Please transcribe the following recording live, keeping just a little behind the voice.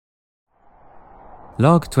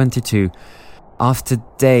Log 22. After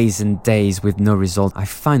days and days with no result, I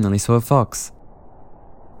finally saw a fox.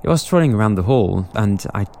 It was strolling around the hole, and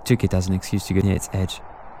I took it as an excuse to get near its edge.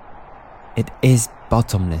 It is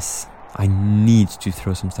bottomless. I need to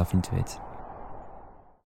throw some stuff into it.